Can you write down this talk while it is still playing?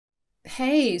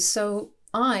Hey, so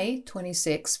I,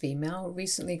 26, female,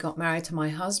 recently got married to my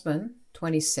husband,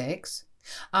 26,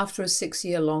 after a 6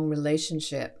 year long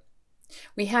relationship.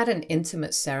 We had an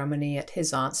intimate ceremony at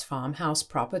his aunt's farmhouse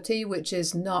property, which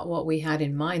is not what we had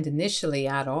in mind initially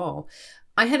at all.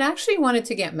 I had actually wanted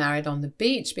to get married on the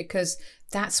beach because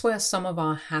that's where some of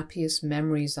our happiest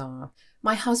memories are.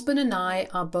 My husband and I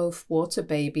are both water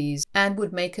babies and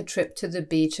would make a trip to the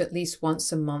beach at least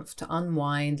once a month to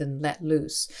unwind and let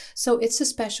loose. So it's a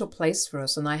special place for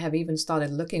us, and I have even started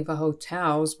looking for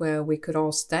hotels where we could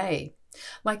all stay.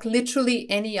 Like literally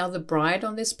any other bride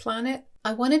on this planet,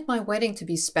 I wanted my wedding to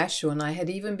be special, and I had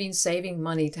even been saving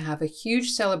money to have a huge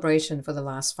celebration for the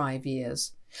last 5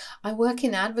 years. I work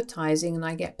in advertising and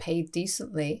I get paid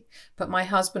decently, but my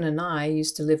husband and I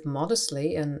used to live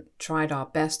modestly and tried our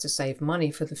best to save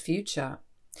money for the future.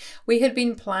 We had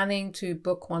been planning to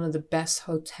book one of the best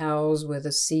hotels with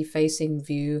a sea-facing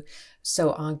view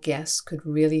so our guests could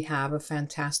really have a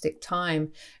fantastic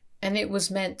time, and it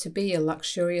was meant to be a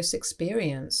luxurious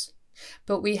experience.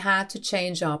 But we had to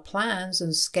change our plans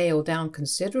and scale down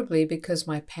considerably because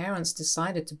my parents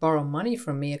decided to borrow money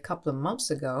from me a couple of months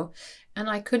ago, and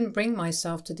I couldn't bring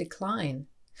myself to decline.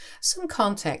 Some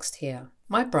context here.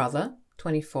 My brother,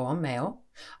 24, male,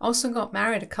 also got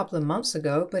married a couple of months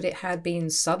ago, but it had been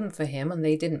sudden for him and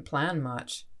they didn't plan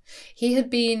much. He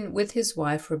had been with his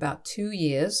wife for about 2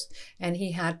 years, and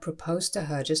he had proposed to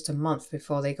her just a month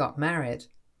before they got married.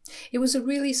 It was a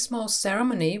really small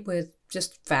ceremony with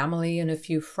just family and a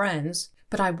few friends,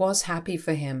 but I was happy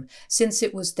for him since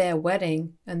it was their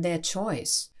wedding and their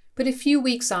choice. But a few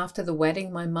weeks after the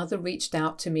wedding, my mother reached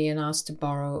out to me and asked to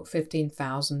borrow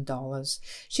 $15,000.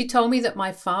 She told me that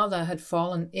my father had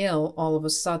fallen ill all of a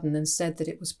sudden and said that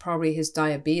it was probably his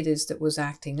diabetes that was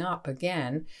acting up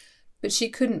again, but she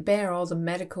couldn't bear all the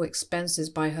medical expenses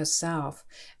by herself,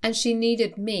 and she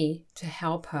needed me to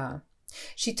help her.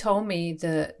 She told me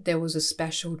that there was a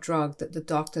special drug that the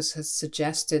doctors had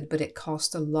suggested, but it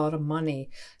cost a lot of money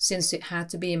since it had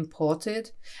to be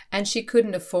imported, and she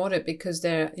couldn't afford it because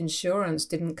their insurance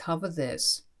didn't cover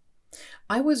this.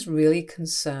 I was really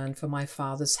concerned for my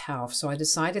father's health, so I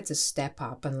decided to step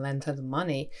up and lend her the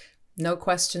money, no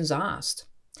questions asked.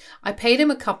 I paid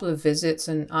him a couple of visits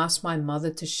and asked my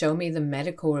mother to show me the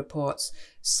medical reports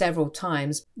several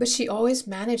times, but she always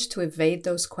managed to evade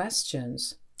those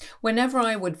questions. Whenever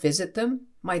I would visit them,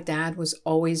 my dad was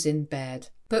always in bed,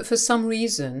 but for some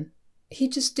reason, he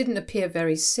just didn't appear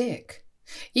very sick.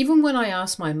 Even when I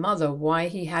asked my mother why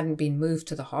he hadn't been moved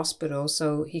to the hospital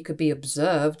so he could be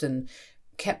observed and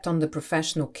kept under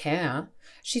professional care,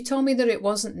 she told me that it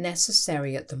wasn't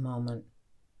necessary at the moment.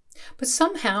 But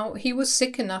somehow he was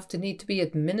sick enough to need to be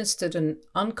administered an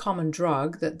uncommon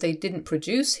drug that they didn't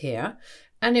produce here,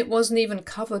 and it wasn't even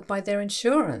covered by their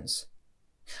insurance.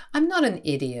 I'm not an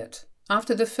idiot.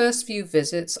 After the first few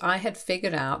visits, I had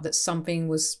figured out that something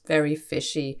was very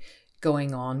fishy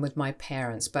going on with my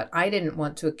parents, but I didn't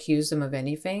want to accuse them of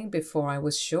anything before I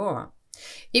was sure.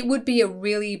 It would be a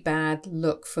really bad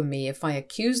look for me if I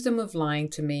accused them of lying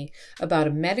to me about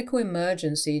a medical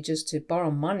emergency just to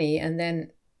borrow money, and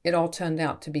then it all turned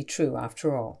out to be true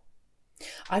after all.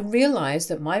 I realized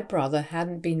that my brother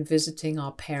hadn't been visiting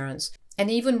our parents, and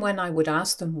even when I would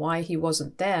ask them why he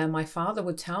wasn't there, my father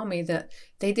would tell me that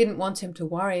they didn't want him to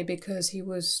worry because he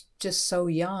was just so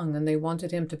young and they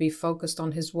wanted him to be focused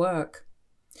on his work.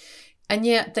 And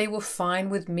yet they were fine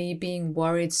with me being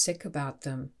worried sick about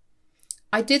them.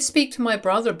 I did speak to my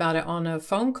brother about it on a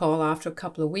phone call after a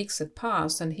couple of weeks had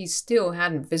passed, and he still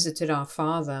hadn't visited our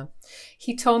father.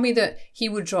 He told me that he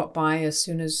would drop by as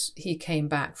soon as he came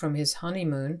back from his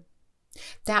honeymoon.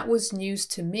 That was news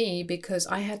to me because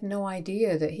I had no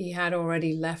idea that he had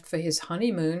already left for his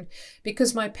honeymoon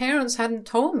because my parents hadn't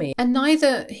told me, and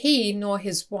neither he nor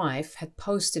his wife had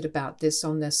posted about this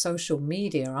on their social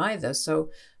media either, so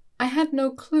I had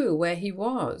no clue where he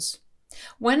was.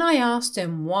 When I asked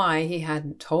him why he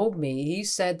hadn't told me, he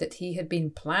said that he had been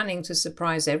planning to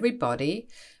surprise everybody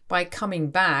by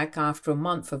coming back after a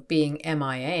month of being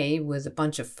MIA with a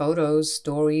bunch of photos,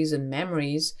 stories, and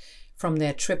memories from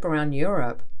their trip around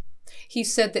Europe. He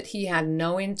said that he had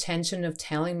no intention of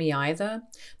telling me either,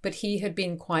 but he had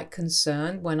been quite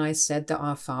concerned when I said that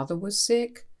our father was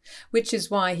sick, which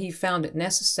is why he found it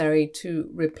necessary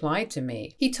to reply to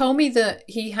me. He told me that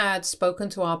he had spoken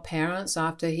to our parents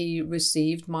after he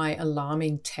received my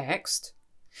alarming text,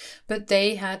 but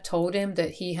they had told him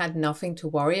that he had nothing to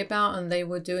worry about and they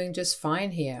were doing just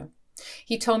fine here.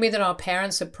 He told me that our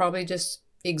parents had probably just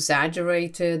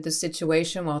exaggerated the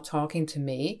situation while talking to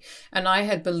me, and I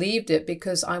had believed it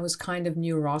because I was kind of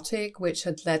neurotic, which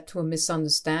had led to a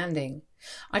misunderstanding.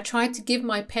 I tried to give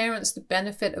my parents the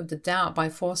benefit of the doubt by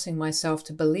forcing myself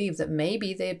to believe that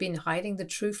maybe they had been hiding the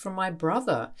truth from my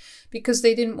brother because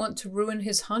they didn't want to ruin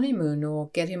his honeymoon or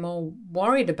get him all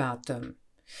worried about them.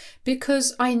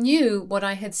 Because I knew what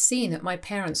I had seen at my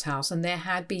parents' house and there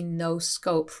had been no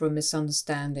scope for a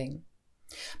misunderstanding.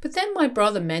 But then my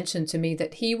brother mentioned to me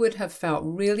that he would have felt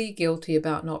really guilty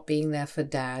about not being there for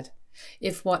Dad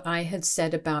if what I had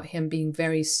said about him being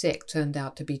very sick turned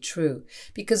out to be true,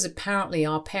 because apparently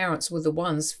our parents were the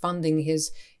ones funding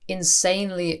his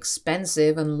insanely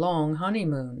expensive and long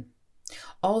honeymoon.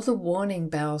 All the warning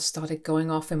bells started going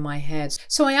off in my head,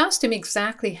 so I asked him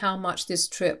exactly how much this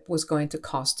trip was going to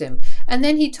cost him, and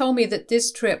then he told me that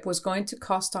this trip was going to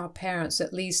cost our parents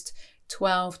at least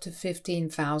 $12,000 to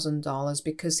 $15,000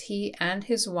 because he and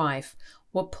his wife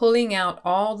were pulling out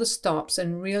all the stops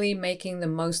and really making the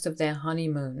most of their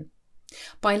honeymoon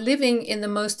by living in the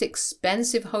most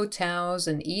expensive hotels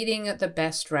and eating at the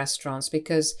best restaurants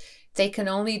because they can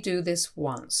only do this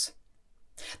once.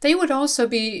 They would also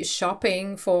be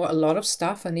shopping for a lot of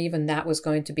stuff, and even that was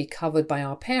going to be covered by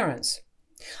our parents.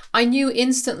 I knew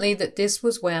instantly that this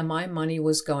was where my money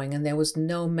was going, and there was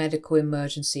no medical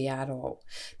emergency at all.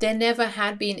 There never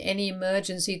had been any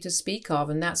emergency to speak of,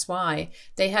 and that's why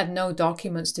they had no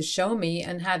documents to show me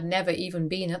and had never even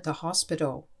been at the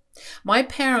hospital. My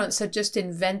parents had just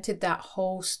invented that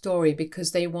whole story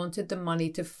because they wanted the money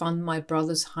to fund my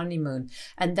brother's honeymoon,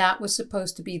 and that was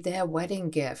supposed to be their wedding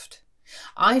gift.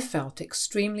 I felt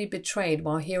extremely betrayed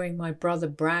while hearing my brother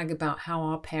brag about how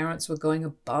our parents were going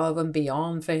above and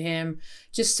beyond for him,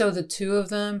 just so the two of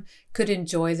them could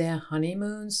enjoy their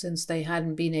honeymoon since they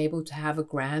hadn't been able to have a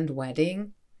grand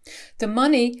wedding. The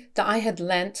money that I had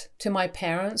lent to my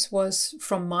parents was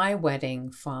from my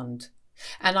wedding fund,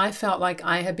 and I felt like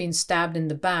I had been stabbed in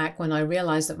the back when I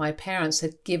realized that my parents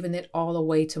had given it all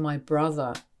away to my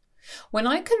brother. When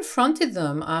I confronted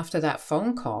them after that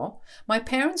phone call, my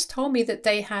parents told me that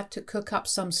they had to cook up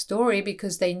some story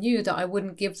because they knew that I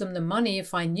wouldn't give them the money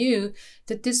if I knew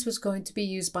that this was going to be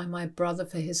used by my brother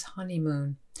for his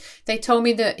honeymoon. They told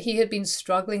me that he had been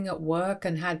struggling at work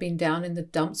and had been down in the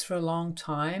dumps for a long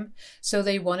time, so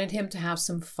they wanted him to have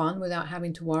some fun without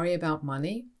having to worry about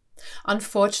money.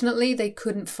 Unfortunately, they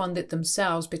couldn't fund it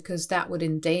themselves because that would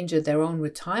endanger their own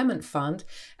retirement fund,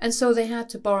 and so they had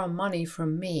to borrow money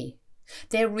from me.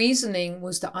 Their reasoning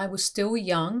was that I was still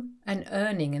young and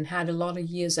earning and had a lot of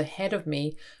years ahead of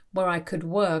me where I could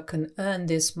work and earn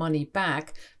this money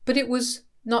back, but it was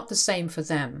not the same for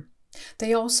them.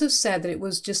 They also said that it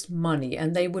was just money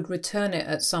and they would return it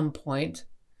at some point.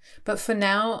 But for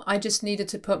now, I just needed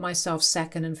to put myself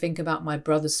second and think about my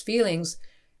brother's feelings,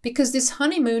 because this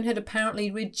honeymoon had apparently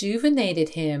rejuvenated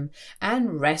him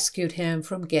and rescued him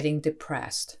from getting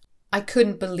depressed. I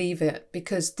couldn't believe it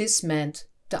because this meant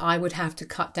that I would have to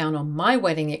cut down on my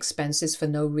wedding expenses for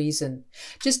no reason.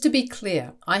 Just to be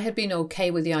clear, I had been okay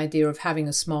with the idea of having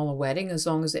a smaller wedding as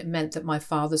long as it meant that my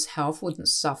father's health wouldn't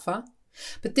suffer.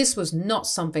 But this was not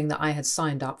something that I had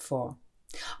signed up for.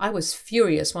 I was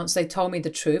furious once they told me the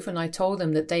truth, and I told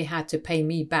them that they had to pay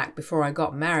me back before I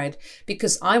got married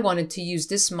because I wanted to use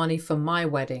this money for my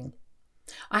wedding.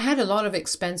 I had a lot of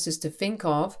expenses to think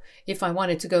of if I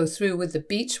wanted to go through with the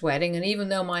beach wedding, and even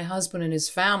though my husband and his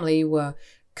family were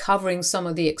covering some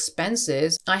of the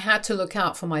expenses, I had to look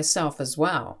out for myself as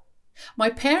well. My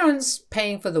parents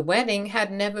paying for the wedding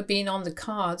had never been on the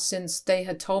cards since they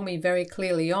had told me very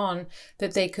clearly on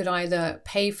that they could either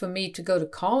pay for me to go to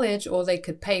college or they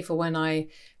could pay for when I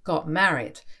got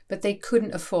married, but they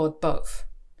couldn't afford both.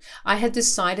 I had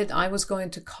decided I was going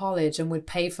to college and would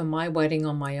pay for my wedding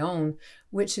on my own,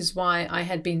 which is why I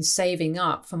had been saving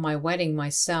up for my wedding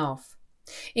myself.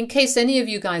 In case any of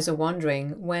you guys are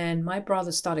wondering, when my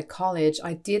brother started college,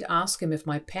 I did ask him if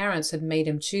my parents had made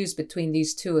him choose between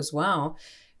these two as well,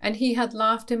 and he had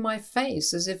laughed in my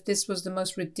face as if this was the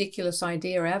most ridiculous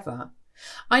idea ever.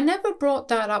 I never brought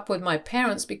that up with my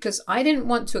parents because I didn't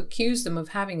want to accuse them of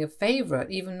having a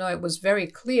favorite, even though it was very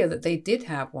clear that they did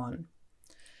have one.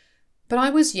 But I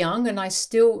was young and I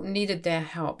still needed their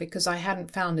help because I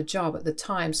hadn't found a job at the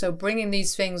time, so bringing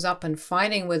these things up and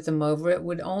fighting with them over it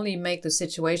would only make the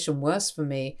situation worse for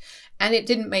me, and it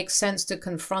didn't make sense to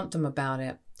confront them about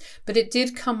it. But it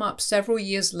did come up several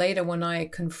years later when I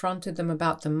confronted them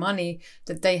about the money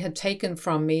that they had taken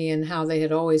from me and how they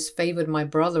had always favored my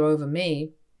brother over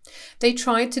me. They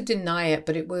tried to deny it,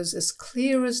 but it was as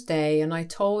clear as day, and I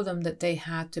told them that they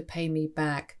had to pay me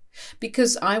back,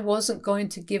 because I wasn't going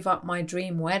to give up my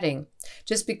dream wedding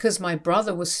just because my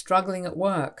brother was struggling at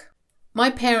work. My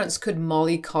parents could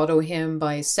mollycoddle him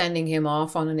by sending him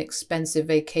off on an expensive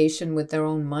vacation with their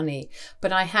own money,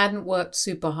 but I hadn't worked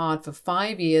super hard for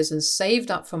 5 years and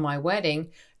saved up for my wedding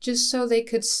just so they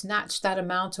could snatch that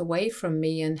amount away from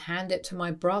me and hand it to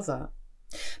my brother.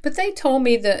 But they told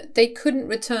me that they couldn't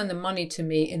return the money to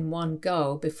me in one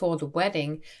go before the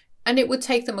wedding, and it would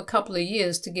take them a couple of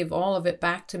years to give all of it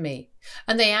back to me.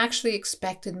 And they actually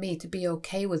expected me to be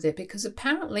okay with it because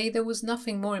apparently there was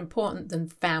nothing more important than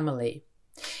family.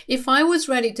 If I was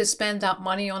ready to spend that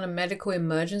money on a medical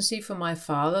emergency for my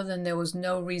father, then there was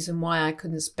no reason why I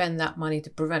couldn't spend that money to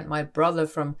prevent my brother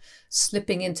from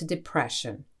slipping into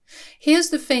depression. Here's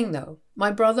the thing though,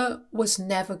 my brother was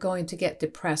never going to get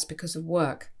depressed because of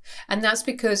work. And that's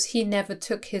because he never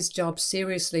took his job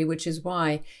seriously, which is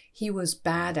why he was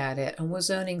bad at it and was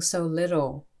earning so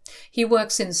little. He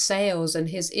works in sales and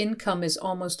his income is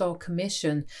almost all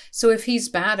commission. So if he's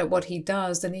bad at what he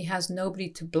does, then he has nobody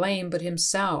to blame but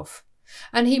himself.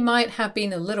 And he might have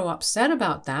been a little upset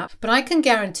about that, but I can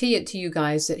guarantee it to you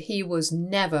guys that he was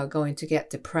never going to get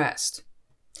depressed.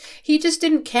 He just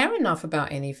didn't care enough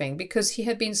about anything because he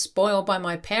had been spoiled by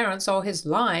my parents all his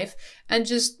life and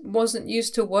just wasn't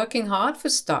used to working hard for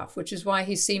stuff, which is why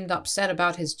he seemed upset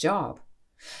about his job.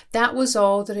 That was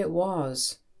all that it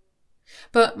was.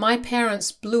 But my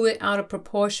parents blew it out of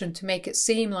proportion to make it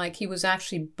seem like he was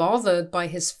actually bothered by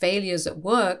his failures at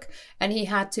work and he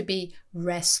had to be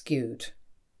rescued.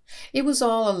 It was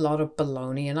all a lot of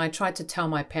baloney, and I tried to tell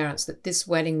my parents that this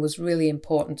wedding was really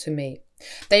important to me.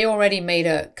 They already made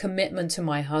a commitment to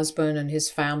my husband and his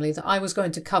family that I was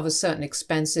going to cover certain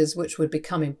expenses which would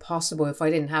become impossible if I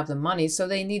didn't have the money, so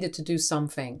they needed to do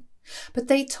something. But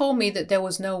they told me that there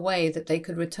was no way that they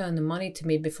could return the money to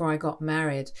me before I got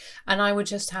married, and I would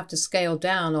just have to scale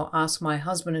down or ask my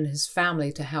husband and his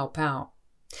family to help out.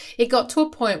 It got to a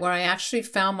point where I actually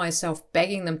found myself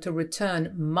begging them to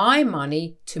return my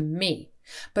money to me.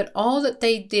 But all that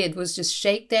they did was just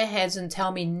shake their heads and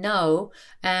tell me no,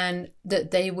 and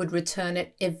that they would return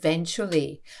it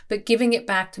eventually. But giving it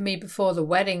back to me before the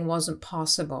wedding wasn't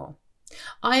possible.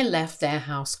 I left their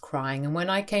house crying, and when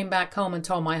I came back home and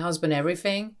told my husband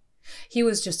everything, he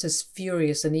was just as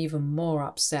furious and even more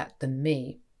upset than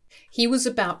me. He was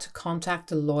about to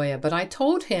contact a lawyer, but I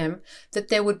told him that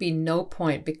there would be no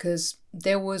point because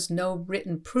there was no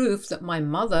written proof that my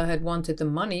mother had wanted the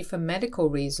money for medical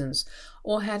reasons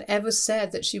or had ever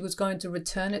said that she was going to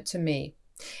return it to me.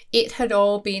 It had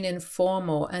all been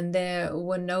informal and there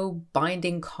were no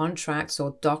binding contracts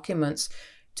or documents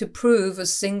to prove a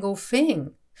single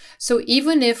thing. So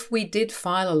even if we did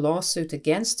file a lawsuit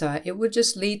against her, it would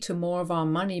just lead to more of our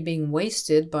money being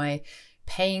wasted by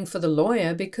paying for the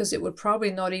lawyer because it would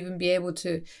probably not even be able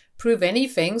to prove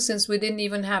anything since we didn't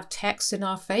even have text in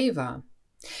our favor.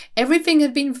 Everything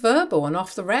had been verbal and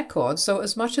off the record, so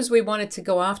as much as we wanted to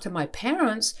go after my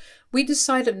parents, we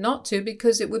decided not to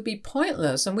because it would be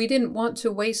pointless and we didn't want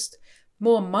to waste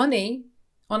more money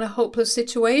on a hopeless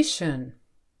situation.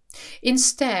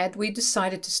 Instead, we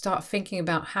decided to start thinking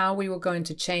about how we were going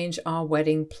to change our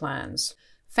wedding plans.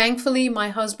 Thankfully, my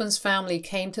husband's family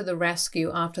came to the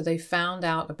rescue after they found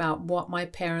out about what my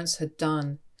parents had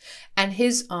done, and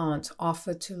his aunt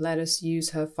offered to let us use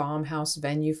her farmhouse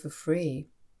venue for free.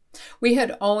 We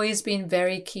had always been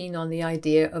very keen on the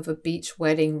idea of a beach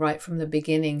wedding right from the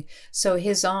beginning, so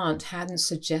his aunt hadn't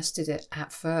suggested it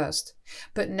at first.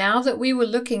 But now that we were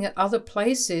looking at other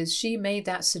places, she made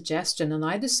that suggestion, and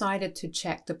I decided to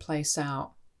check the place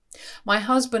out. My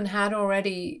husband had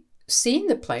already seen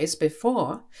the place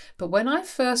before, but when I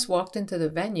first walked into the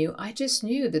venue, I just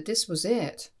knew that this was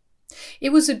it. It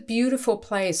was a beautiful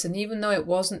place, and even though it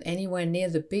wasn't anywhere near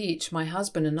the beach, my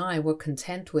husband and I were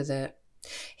content with it.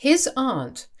 His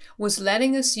aunt was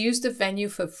letting us use the venue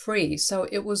for free, so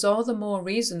it was all the more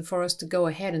reason for us to go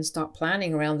ahead and start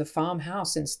planning around the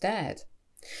farmhouse instead.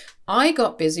 I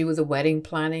got busy with the wedding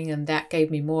planning, and that gave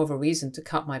me more of a reason to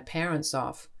cut my parents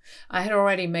off. I had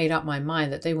already made up my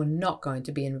mind that they were not going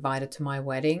to be invited to my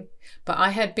wedding, but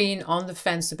I had been on the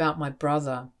fence about my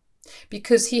brother,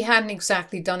 because he hadn't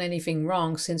exactly done anything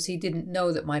wrong since he didn't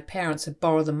know that my parents had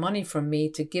borrowed the money from me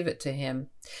to give it to him.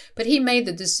 But he made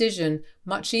the decision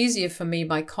much easier for me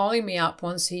by calling me up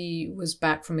once he was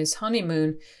back from his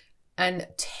honeymoon and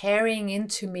tearing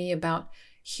into me about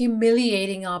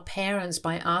humiliating our parents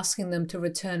by asking them to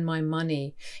return my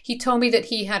money. He told me that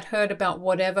he had heard about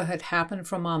whatever had happened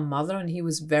from our mother and he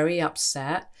was very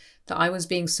upset that I was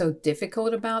being so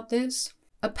difficult about this.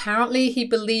 Apparently, he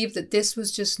believed that this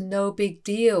was just no big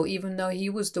deal, even though he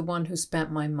was the one who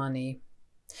spent my money.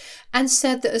 And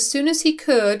said that as soon as he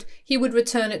could, he would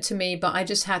return it to me, but I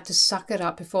just had to suck it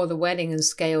up before the wedding and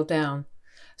scale down.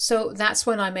 So that's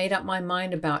when I made up my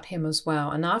mind about him as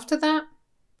well. And after that,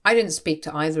 I didn't speak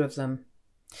to either of them.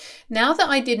 Now that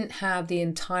I didn't have the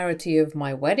entirety of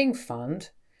my wedding fund,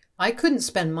 I couldn't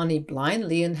spend money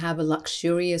blindly and have a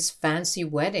luxurious, fancy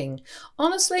wedding.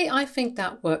 Honestly, I think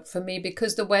that worked for me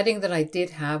because the wedding that I did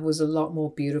have was a lot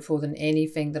more beautiful than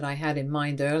anything that I had in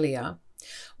mind earlier.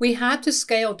 We had to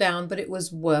scale down, but it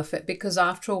was worth it because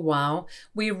after a while,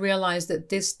 we realized that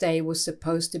this day was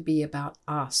supposed to be about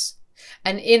us.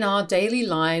 And in our daily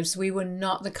lives, we were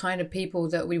not the kind of people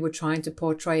that we were trying to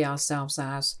portray ourselves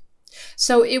as.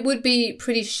 So it would be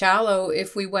pretty shallow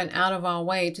if we went out of our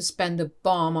way to spend a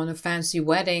bomb on a fancy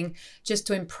wedding just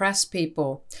to impress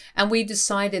people. And we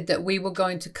decided that we were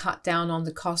going to cut down on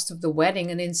the cost of the wedding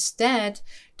and instead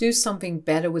do something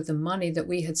better with the money that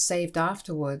we had saved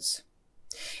afterwards.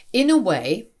 In a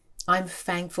way, I'm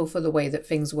thankful for the way that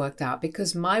things worked out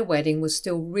because my wedding was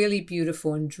still really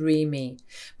beautiful and dreamy,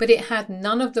 but it had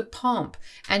none of the pomp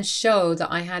and show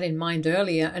that I had in mind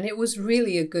earlier, and it was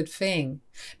really a good thing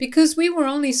because we were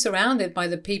only surrounded by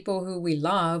the people who we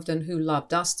loved and who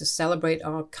loved us to celebrate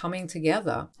our coming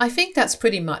together. I think that's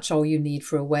pretty much all you need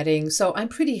for a wedding, so I'm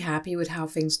pretty happy with how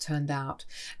things turned out.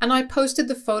 And I posted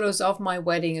the photos of my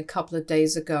wedding a couple of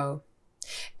days ago.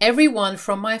 Everyone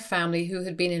from my family who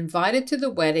had been invited to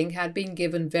the wedding had been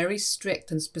given very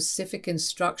strict and specific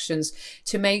instructions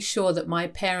to make sure that my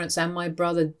parents and my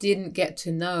brother didn't get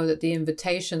to know that the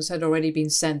invitations had already been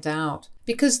sent out,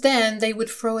 because then they would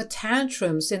throw a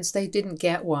tantrum since they didn't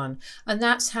get one. And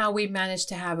that's how we managed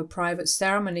to have a private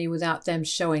ceremony without them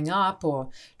showing up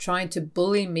or trying to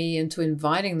bully me into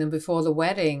inviting them before the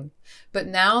wedding. But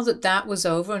now that that was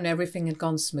over and everything had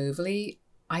gone smoothly,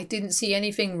 I didn't see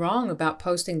anything wrong about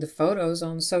posting the photos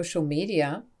on social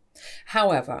media.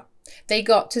 However, they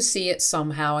got to see it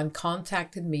somehow and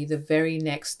contacted me the very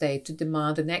next day to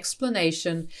demand an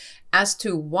explanation as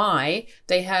to why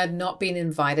they had not been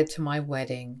invited to my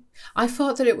wedding. I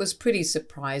thought that it was pretty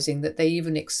surprising that they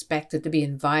even expected to be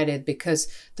invited because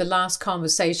the last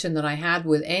conversation that I had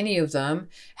with any of them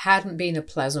hadn't been a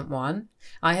pleasant one.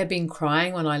 I had been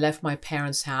crying when I left my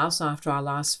parents' house after our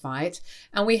last fight,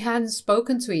 and we hadn't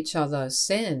spoken to each other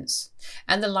since.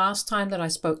 And the last time that I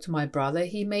spoke to my brother,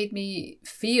 he made me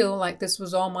feel like this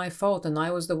was all my fault and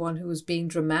I was the one who was being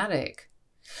dramatic.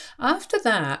 After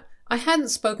that, I hadn't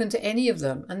spoken to any of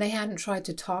them, and they hadn't tried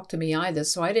to talk to me either,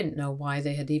 so I didn't know why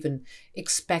they had even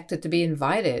expected to be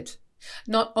invited.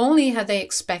 Not only had they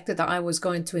expected that I was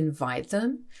going to invite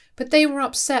them, but they were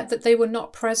upset that they were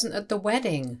not present at the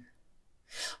wedding.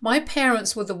 My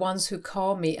parents were the ones who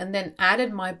called me and then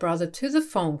added my brother to the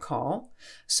phone call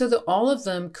so that all of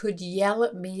them could yell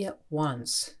at me at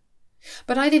once.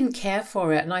 But I didn't care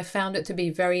for it, and I found it to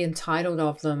be very entitled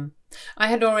of them. I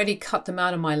had already cut them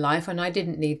out of my life, and I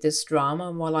didn't need this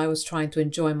drama while I was trying to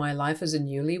enjoy my life as a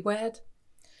newlywed.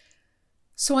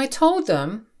 So I told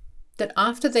them that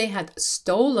after they had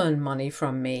stolen money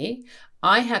from me,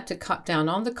 I had to cut down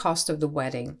on the cost of the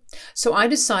wedding. So I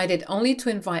decided only to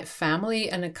invite family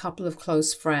and a couple of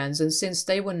close friends, and since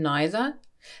they were neither,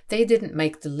 they didn't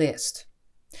make the list.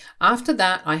 After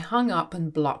that, I hung up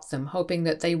and blocked them, hoping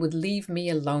that they would leave me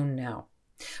alone now.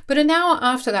 But an hour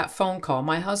after that phone call,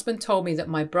 my husband told me that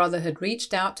my brother had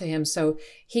reached out to him so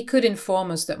he could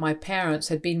inform us that my parents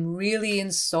had been really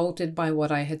insulted by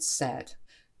what I had said.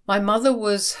 My mother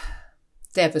was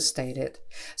devastated,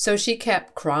 so she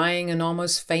kept crying and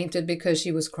almost fainted because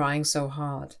she was crying so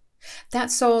hard.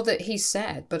 That's all that he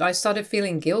said, but I started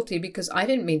feeling guilty because I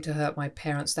didn't mean to hurt my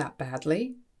parents that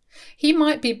badly. He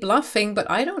might be bluffing, but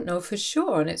I don't know for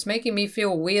sure, and it's making me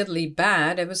feel weirdly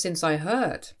bad ever since I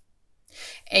heard.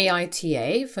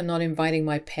 AITA for not inviting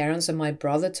my parents and my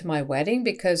brother to my wedding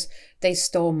because they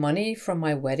stole money from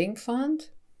my wedding fund?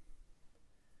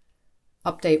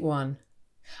 Update 1.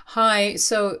 Hi,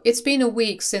 so it's been a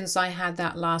week since I had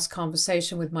that last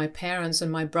conversation with my parents,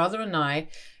 and my brother and I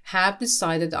have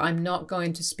decided that I'm not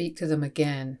going to speak to them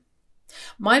again.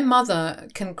 My mother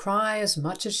can cry as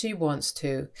much as she wants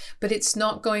to, but it's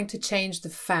not going to change the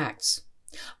facts.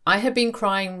 I had been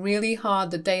crying really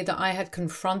hard the day that I had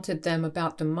confronted them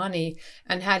about the money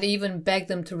and had even begged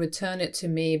them to return it to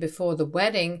me before the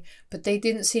wedding, but they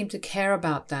didn't seem to care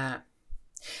about that.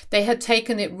 They had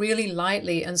taken it really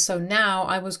lightly, and so now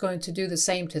I was going to do the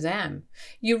same to them.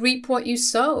 You reap what you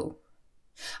sow.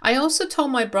 I also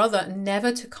told my brother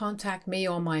never to contact me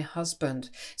or my husband,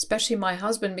 especially my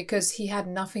husband, because he had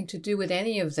nothing to do with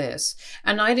any of this,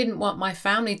 and I didn't want my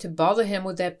family to bother him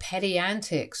with their petty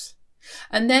antics.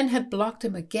 And then had blocked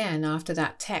him again after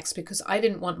that text because I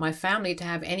didn't want my family to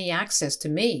have any access to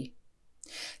me.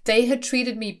 They had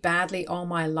treated me badly all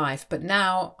my life, but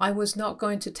now I was not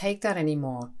going to take that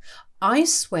anymore. I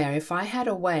swear if I had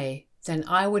a way, then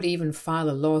I would even file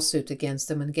a lawsuit against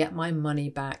them and get my money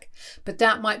back. But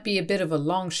that might be a bit of a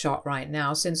long shot right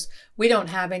now, since we don't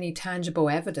have any tangible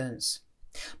evidence.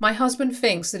 My husband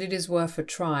thinks that it is worth a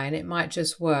try and it might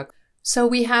just work, so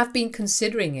we have been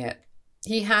considering it.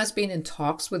 He has been in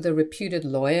talks with a reputed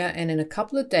lawyer, and in a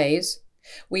couple of days,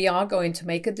 we are going to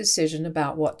make a decision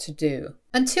about what to do.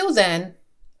 Until then,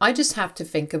 I just have to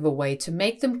think of a way to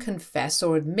make them confess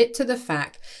or admit to the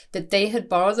fact that they had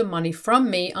borrowed the money from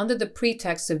me under the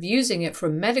pretext of using it for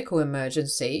a medical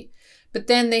emergency, but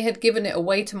then they had given it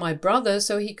away to my brother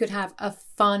so he could have a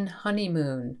fun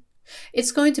honeymoon.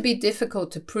 It's going to be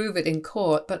difficult to prove it in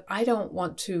court, but I don't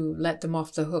want to let them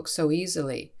off the hook so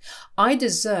easily. I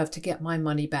deserve to get my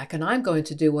money back, and I'm going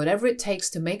to do whatever it takes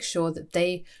to make sure that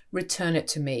they return it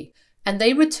to me. And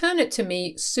they return it to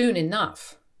me soon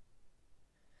enough.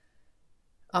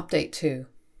 Update 2.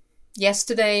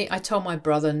 Yesterday, I told my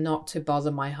brother not to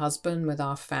bother my husband with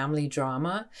our family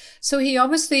drama, so he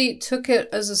obviously took it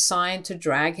as a sign to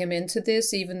drag him into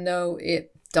this, even though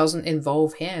it doesn't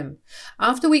involve him.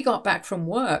 After we got back from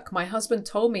work, my husband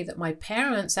told me that my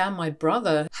parents and my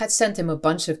brother had sent him a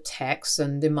bunch of texts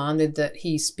and demanded that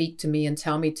he speak to me and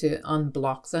tell me to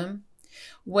unblock them.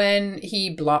 When he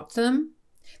blocked them,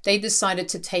 they decided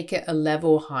to take it a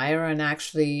level higher and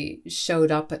actually showed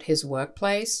up at his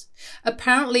workplace.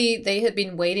 Apparently, they had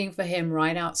been waiting for him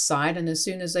right outside, and as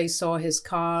soon as they saw his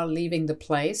car leaving the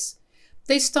place,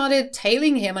 they started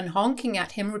tailing him and honking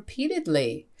at him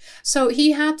repeatedly. So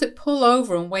he had to pull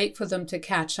over and wait for them to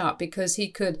catch up because he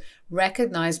could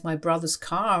recognize my brother's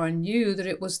car and knew that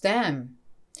it was them.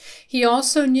 He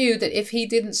also knew that if he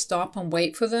didn't stop and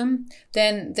wait for them,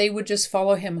 then they would just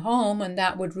follow him home, and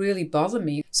that would really bother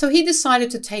me. So he decided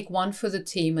to take one for the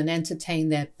team and entertain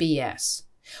their BS.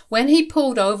 When he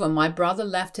pulled over, my brother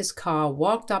left his car,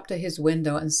 walked up to his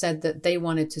window, and said that they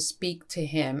wanted to speak to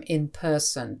him in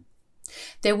person.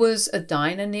 There was a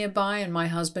diner nearby, and my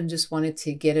husband just wanted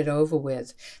to get it over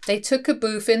with. They took a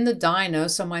booth in the diner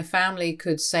so my family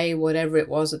could say whatever it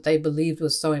was that they believed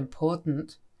was so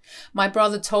important. My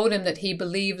brother told him that he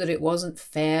believed that it wasn't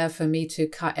fair for me to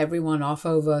cut everyone off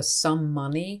over some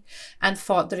money, and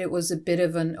thought that it was a bit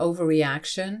of an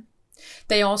overreaction.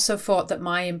 They also thought that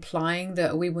my implying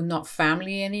that we were not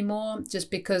family anymore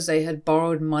just because they had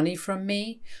borrowed money from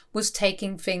me was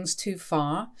taking things too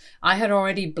far. I had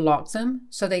already blocked them,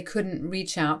 so they couldn't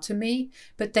reach out to me,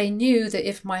 but they knew that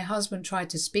if my husband tried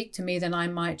to speak to me, then I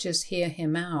might just hear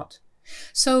him out.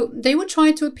 So they were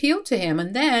trying to appeal to him,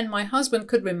 and then my husband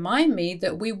could remind me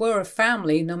that we were a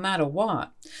family no matter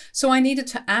what. So I needed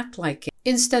to act like it,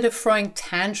 instead of throwing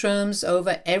tantrums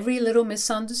over every little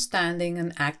misunderstanding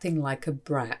and acting like a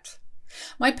brat.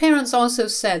 My parents also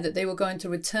said that they were going to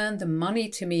return the money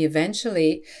to me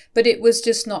eventually, but it was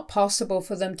just not possible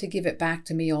for them to give it back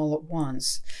to me all at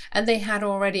once. And they had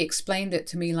already explained it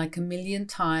to me like 1,000,000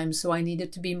 times, so I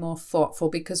needed to be more thoughtful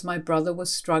because my brother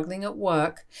was struggling at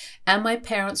work and my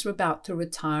parents were about to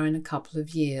retire in a couple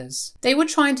of years. They were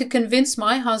trying to convince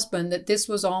my husband that this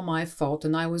was all my fault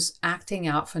and I was acting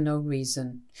out for no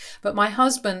reason. But my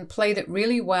husband played it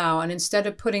really well, and instead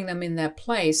of putting them in their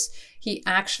place, he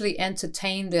actually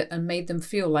entertained it and made them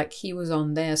feel like he was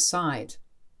on their side.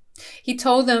 He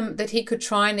told them that he could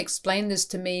try and explain this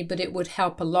to me, but it would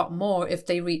help a lot more if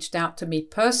they reached out to me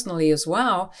personally as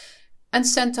well and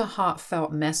sent a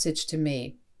heartfelt message to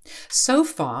me. So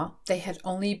far, they had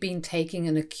only been taking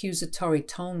an accusatory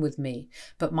tone with me,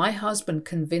 but my husband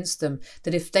convinced them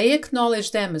that if they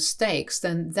acknowledged their mistakes,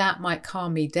 then that might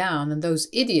calm me down, and those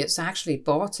idiots actually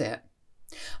bought it.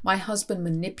 My husband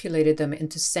manipulated them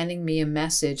into sending me a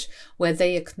message where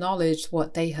they acknowledged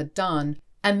what they had done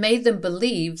and made them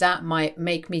believe that might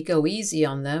make me go easy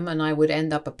on them and I would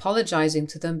end up apologizing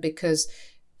to them because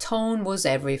tone was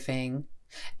everything.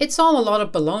 It's all a lot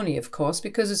of baloney, of course,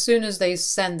 because as soon as they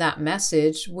send that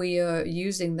message, we are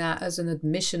using that as an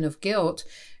admission of guilt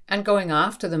and going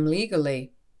after them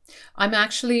legally. I'm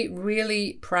actually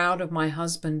really proud of my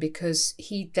husband because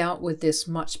he dealt with this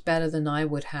much better than I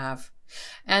would have.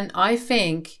 And I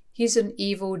think he's an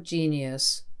evil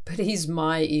genius, but he's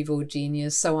my evil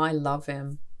genius, so I love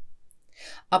him.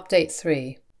 Update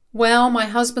 3. Well, my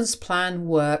husband's plan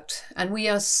worked, and we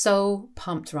are so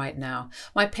pumped right now.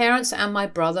 My parents and my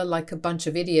brother, like a bunch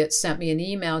of idiots, sent me an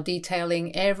email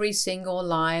detailing every single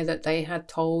lie that they had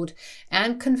told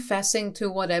and confessing to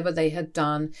whatever they had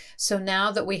done. So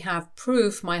now that we have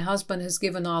proof, my husband has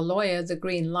given our lawyer the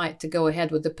green light to go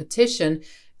ahead with the petition,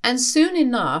 and soon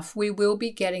enough we will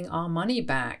be getting our money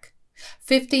back.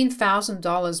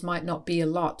 $15,000 might not be a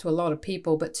lot to a lot of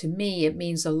people, but to me it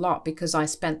means a lot because I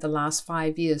spent the last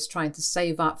 5 years trying to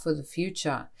save up for the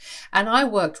future. And I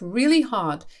worked really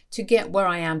hard to get where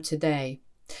I am today.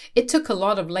 It took a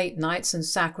lot of late nights and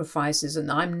sacrifices,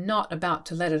 and I'm not about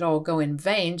to let it all go in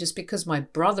vain just because my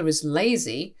brother is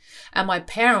lazy and my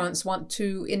parents want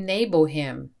to enable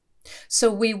him.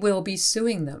 So we will be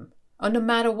suing them, no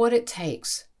matter what it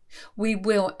takes. We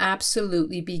will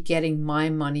absolutely be getting my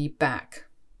money back.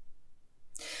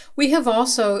 We have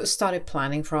also started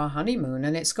planning for our honeymoon,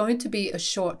 and it's going to be a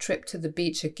short trip to the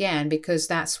beach again because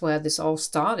that's where this all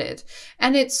started.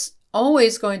 And it's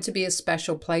always going to be a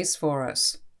special place for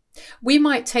us. We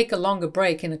might take a longer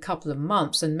break in a couple of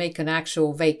months and make an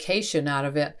actual vacation out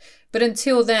of it, but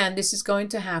until then, this is going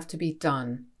to have to be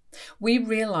done. We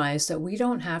realize that we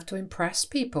don't have to impress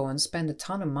people and spend a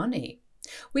ton of money.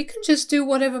 We can just do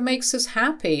whatever makes us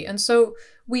happy, and so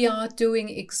we are doing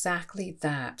exactly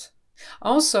that.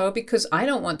 Also, because I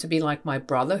don't want to be like my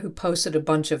brother who posted a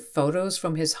bunch of photos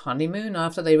from his honeymoon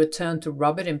after they returned to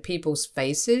rub it in people's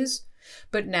faces.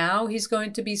 But now he's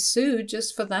going to be sued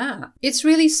just for that. It's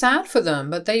really sad for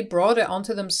them, but they brought it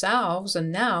onto themselves,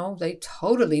 and now they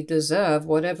totally deserve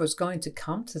whatever's going to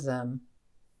come to them.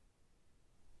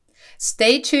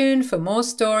 Stay tuned for more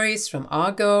stories from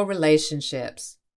our girl relationships.